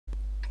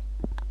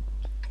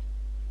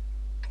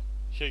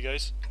Okay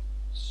guys,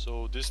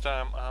 so this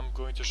time I'm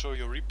going to show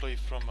you a replay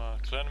from a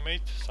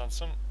clanmate,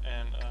 Saltsan,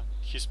 and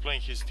he's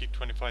playing his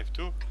T25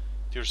 too,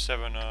 tier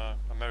 7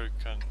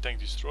 American tank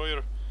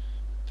destroyer,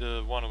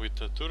 the one with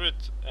the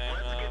turret,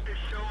 and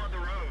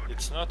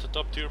it's not a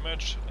top tier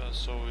match,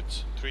 so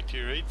it's 3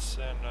 tier 8s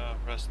and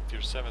rest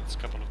tier 7s,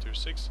 couple of tier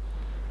 6,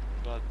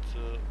 but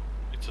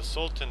it's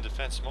assault and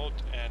defense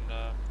mode, and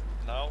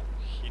now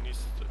he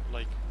needs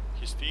to,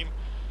 his team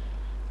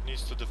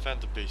needs to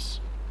defend the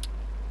base.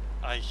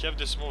 I have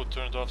this mode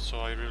turned off, so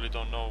I really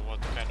don't know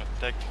what kind of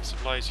tactics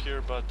applies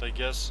here, but I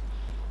guess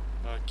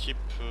keep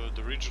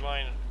the ridge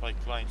line, like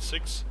line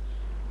 6,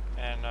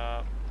 and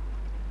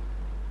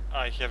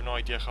I have no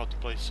idea how to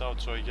play south,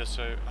 so I guess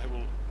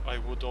I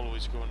would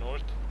always go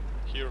north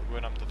here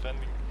when I'm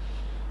defending.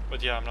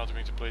 But yeah, I'm not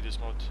going to play this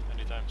mode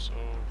anytime, so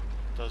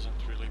it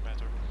doesn't really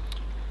matter.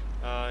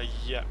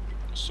 Yeah,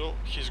 so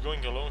he's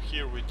going alone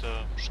here with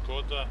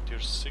Skoda tier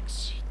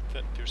 6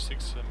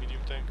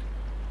 medium tank.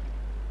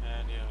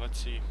 And yeah, let's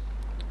see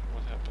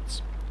what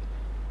happens.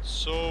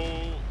 So,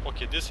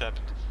 okay, this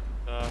happened.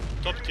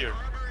 Top tier,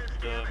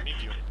 the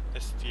medium,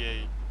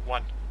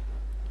 STA1,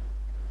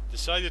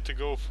 decided to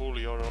go full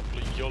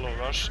YOLO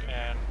rush,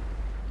 and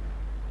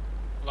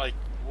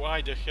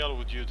why the hell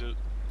would you do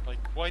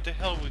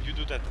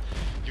that?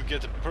 You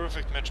get a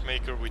perfect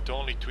matchmaker with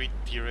only 3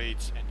 tier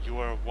 8s and you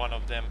are one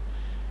of them,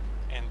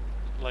 and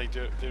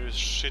there is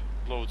shit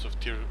loads of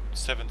tier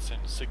 7s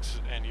and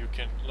 6s, and you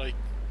can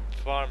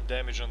farm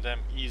damage on them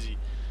easy,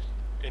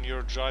 and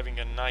you're driving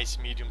a nice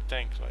medium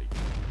tank,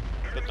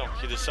 but no,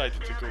 he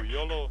decided to go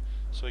YOLO,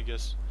 so I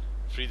guess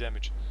free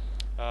damage.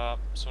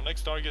 So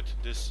next target,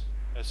 this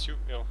SU.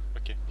 Oh,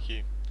 okay,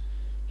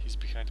 he's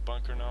behind the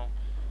bunker now,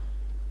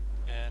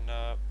 and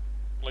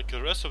like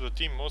the rest of the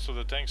team, most of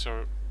the tanks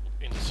are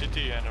in the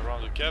city and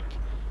around the cap.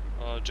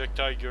 Jack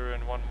Tiger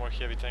and one more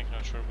heavy tank,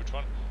 not sure which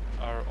one,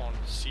 are on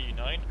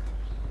C9,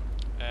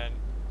 and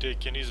they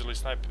can easily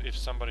snipe if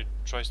somebody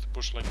tries to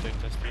push like that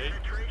STA.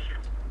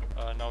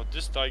 Now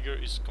this Tiger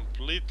is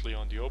completely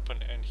on the open,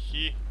 and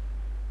he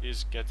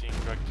is getting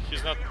wrecked.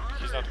 He's not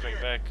going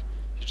back.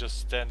 He's just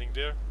standing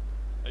there,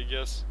 I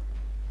guess.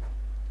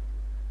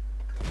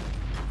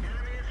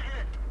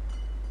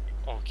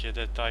 Okay,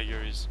 that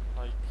Tiger is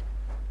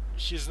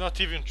he's not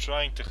even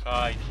trying to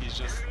hide. He's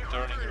just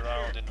turning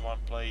around in one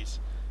place.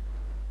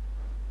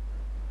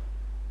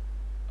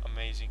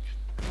 Amazing.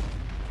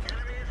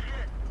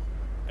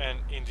 And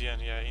Indian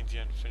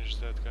finished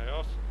that guy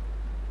off.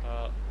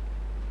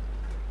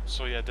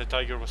 So yeah, the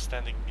Tiger was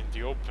standing in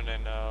the open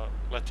and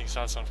letting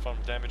Saltsan farm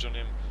damage on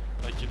him.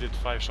 He did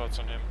 5 shots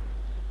on him.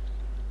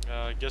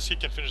 I guess he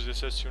can finish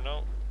this SU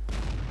now.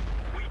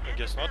 I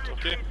guess not,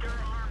 okay.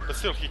 But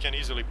still, he can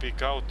easily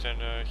peek out,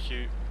 and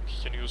he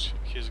can use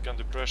his gun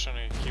depression,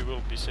 and he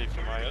will be safe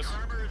from IS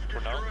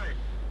for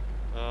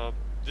now.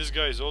 This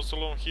guy is also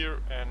alone here,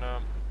 and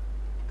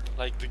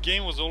the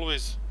game was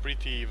always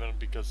pretty even,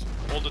 because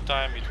all the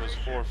time it was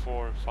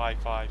 4-4,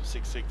 5-5,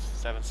 6-6,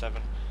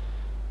 7-7.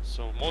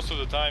 So most of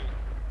the time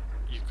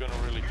you cannot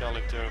really tell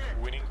if they're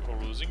winning or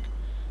losing.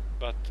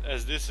 But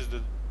as this is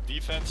the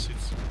defense,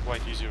 it's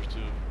quite easier to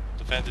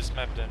defend this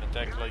map than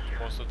attack like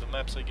most of the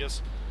maps, I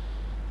guess.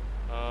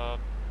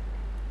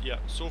 Yeah,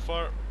 so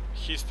far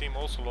his team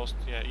also lost.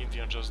 Yeah,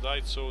 Indian just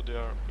died, so they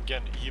are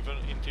again even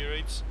in tier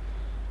 8s.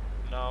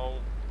 Now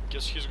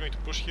guess he's going to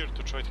push here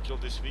to try to kill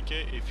this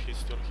VK if he's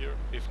still here.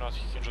 If not,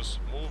 he can just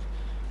move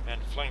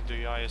and flank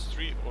the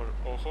IS-3 or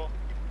Ojo,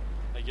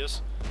 I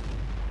guess.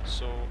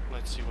 So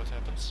let's see what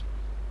happens.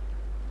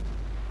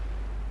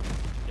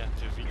 Yeah,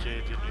 the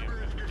VK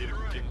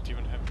didn't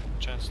even have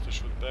a chance to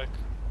shoot back,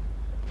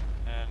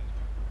 and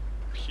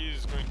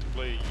he's going to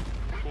play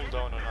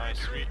cooldown on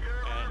IS-3.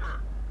 And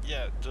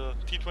yeah, the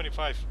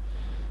T25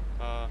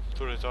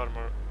 turret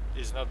armor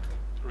is not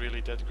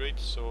really that great,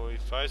 so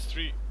if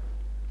IS-3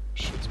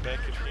 shoots back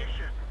at him,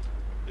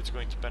 it's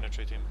going to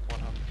penetrate him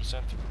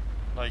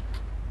 100%.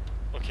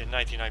 Okay,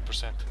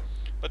 99%.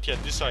 But yeah,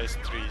 this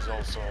IS-3 is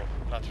also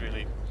not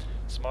really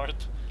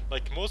smart.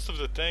 Most of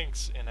the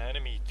tanks in an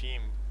enemy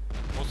team,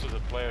 most of the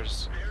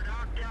players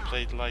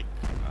played I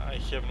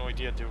have no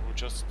idea, they were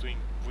just doing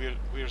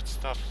weird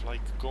stuff,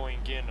 going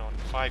in on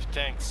 5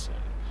 tanks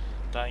and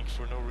dying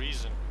for no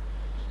reason.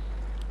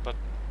 But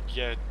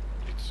yeah,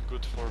 it's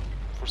good for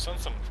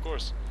Saltsan, of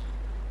course.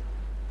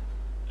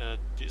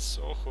 This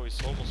Ojo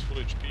is almost full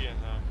HP, and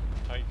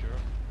Tiger.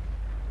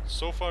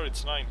 So far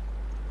it's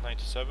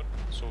 9-7,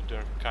 so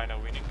they're kinda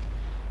winning.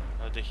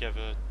 They have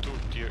a 2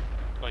 tier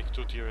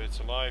 8s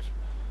alive,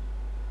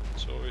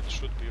 so it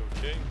should be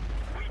okay,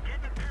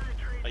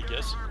 I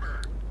guess.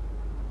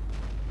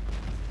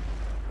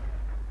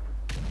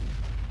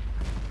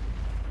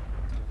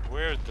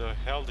 Where the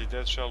hell did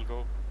that shell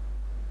go?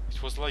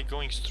 It was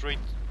going straight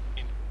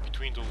in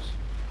between those.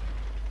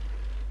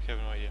 I have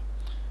no idea.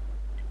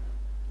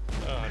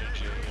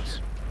 RNG, I guess.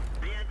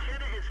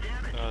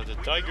 The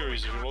Tiger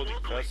is reloading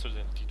faster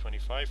than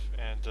T25,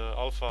 and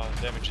alpha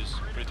damage is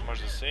pretty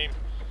much the same.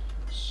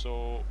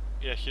 So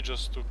yeah, he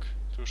just took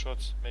 2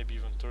 shots, maybe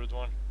even third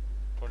one.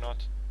 or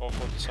not.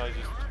 Oho decided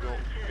to go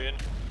in,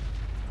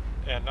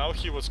 and now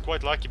he was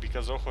quite lucky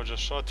because Oho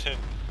just shot in.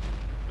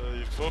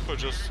 If Oho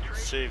just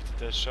saved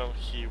that shot,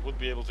 he would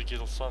be able to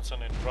kill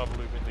Saltsan and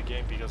probably win the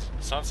game, because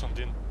Saltsan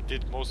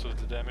did most of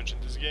the damage in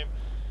this game.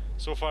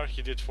 So far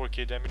he did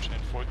 4k damage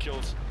and 4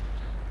 kills,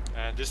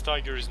 and this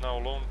Tiger is now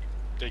alone.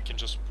 They can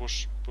just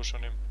push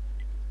on him.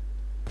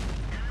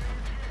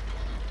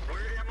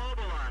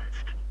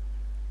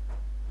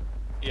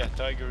 Yeah,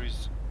 Tiger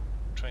is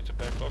trying to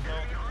back off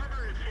now,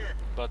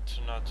 but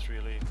not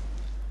really.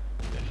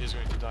 Yeah, he's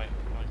going to die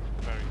like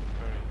very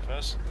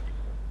fast.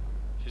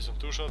 He's on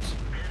 2 shots.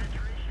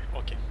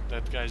 Okay,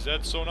 that guy's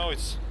dead. So now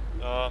it's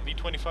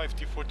E25,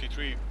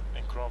 T43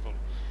 and Cromwell,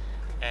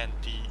 and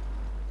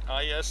the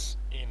IS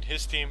in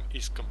his team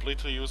is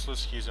completely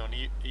useless. He's on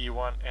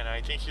E1 and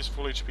I think he's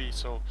full HP,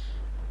 so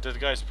that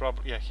guy is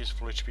probably, yeah, he's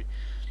full HP.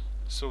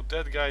 So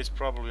that guy is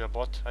probably a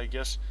bot, I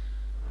guess.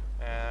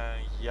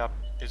 Yeah,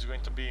 it's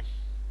going to be,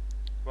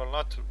 well,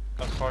 not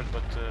hard,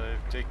 but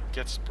if they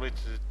get split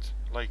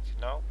like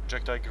now,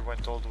 Jack Tiger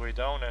went all the way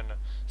down and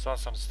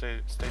Saltsan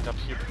stayed up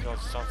here because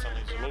Saltsan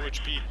is low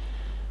HP.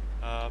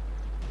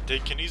 They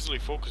can easily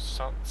focus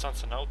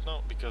Saltsan out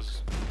now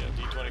because yeah,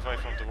 D25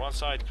 from the one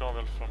side,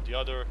 Cromwell from the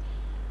other,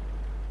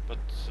 but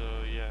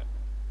yeah,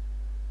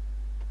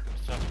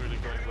 it's not really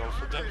going well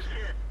for them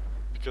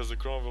because the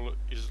Cromwell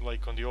is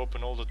like on the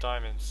open all the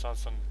time, and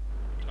Saltsan,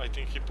 I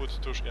think he put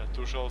two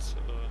shells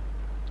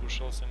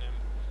in him.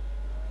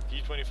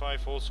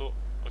 D25 also.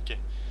 Okay,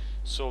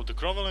 so the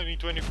Cromwell and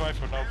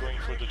E25 are now going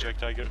for the Jack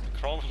Tiger.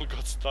 Cromwell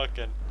got stuck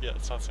and yeah,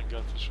 Saltsan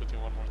got to shoot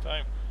him one more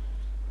time.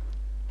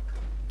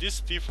 This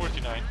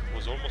T49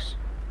 was almost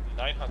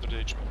 900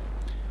 HP,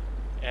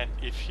 and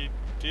if he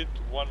did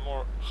one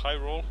more high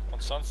roll on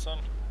Saltsan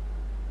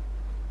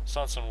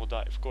would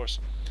die, of course.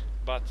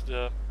 But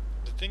the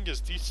thing is,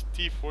 this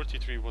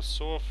T43 was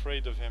so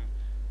afraid of him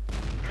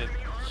that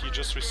he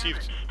just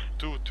received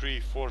 2, 3,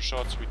 4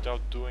 shots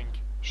without doing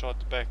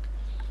shot back.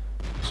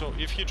 So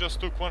if he just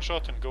took one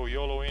shot and go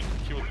YOLO in,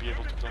 he would be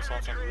able to kill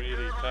Saltsan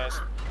really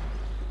fast.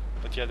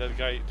 But yeah, that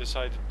guy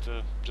decided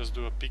to just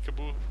do a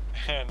peekaboo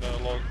and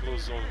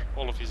lose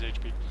all of his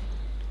HP.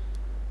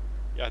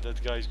 Yeah,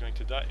 that guy is going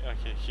to die.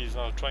 Okay, he's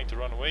now trying to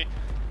run away.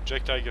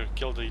 Jack Tiger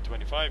killed the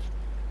E25,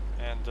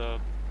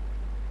 and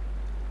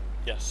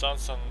yeah,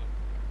 Saltsan,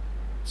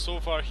 so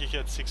far he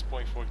had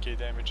 6.4k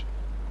damage.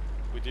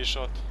 With this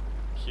shot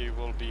he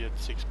will be at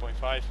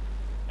 6.5,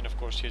 and of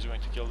course he's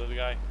going to kill that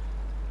guy.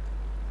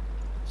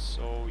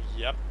 So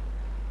yep.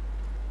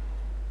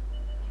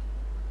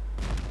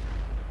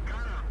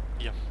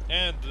 Yeah,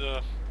 and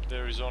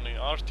there is only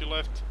RT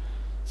left.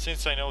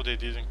 Since I know they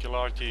didn't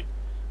kill RT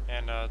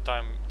and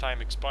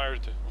time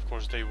expired, of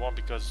course they won,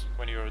 because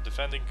when you're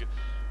defending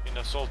in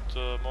assault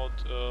mode,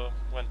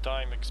 when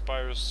time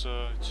expires,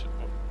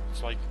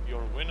 it's like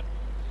your win,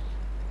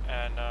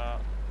 and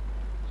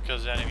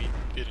because the enemy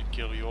didn't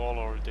kill you all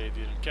or they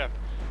didn't cap.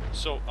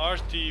 So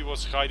RT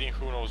was hiding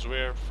who knows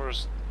where.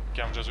 First,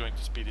 okay, I'm just going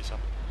to speed this up.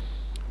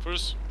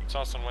 First,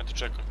 Saltsan went to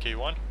check on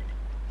K1.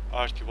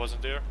 RT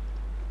wasn't there.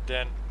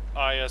 Then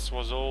IS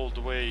was all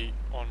the way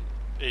on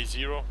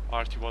A0.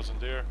 RT wasn't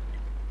there.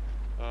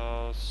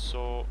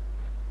 So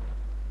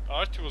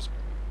RT was,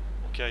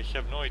 okay, I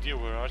have no idea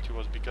where RT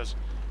was, because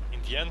in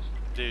the end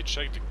they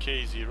checked the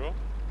K0,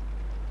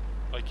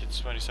 like it's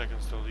 20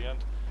 seconds till the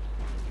end.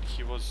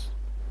 He was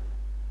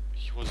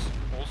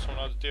also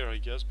not there, I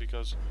guess,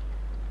 because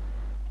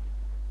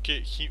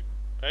okay, he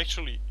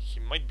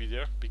might be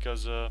there,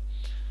 because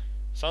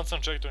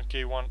Saltsan checked on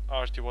K1,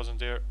 RT wasn't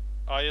there.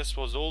 IS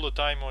was all the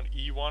time on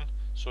E1,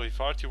 so if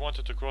RT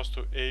wanted to cross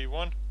to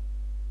A1,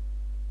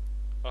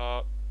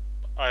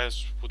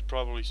 IS would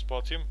probably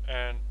spot him,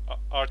 and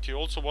RT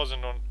also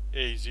wasn't on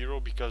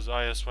A0 because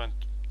IS went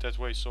that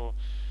way, so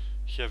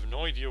he have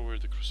no idea where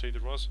the Crusader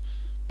was.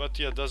 But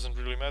yeah, it doesn't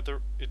really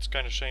matter. It's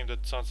kind of shame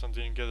that Saltsan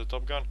didn't get a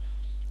Top Gun,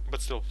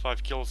 but still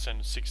 5 kills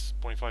and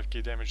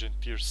 6.5k damage in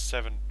tier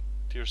 7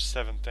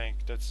 tank.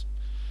 That's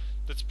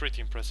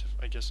pretty impressive,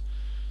 I guess.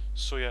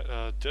 So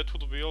yeah, that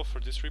would be all for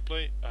this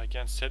replay.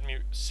 Again, send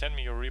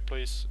me your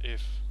replays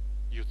if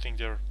you think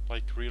they're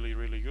like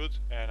really good,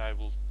 and I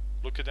will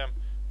look at them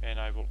and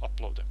I will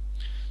upload them.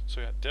 So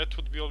yeah, that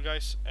would be all,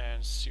 guys,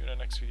 and see you in the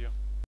next video.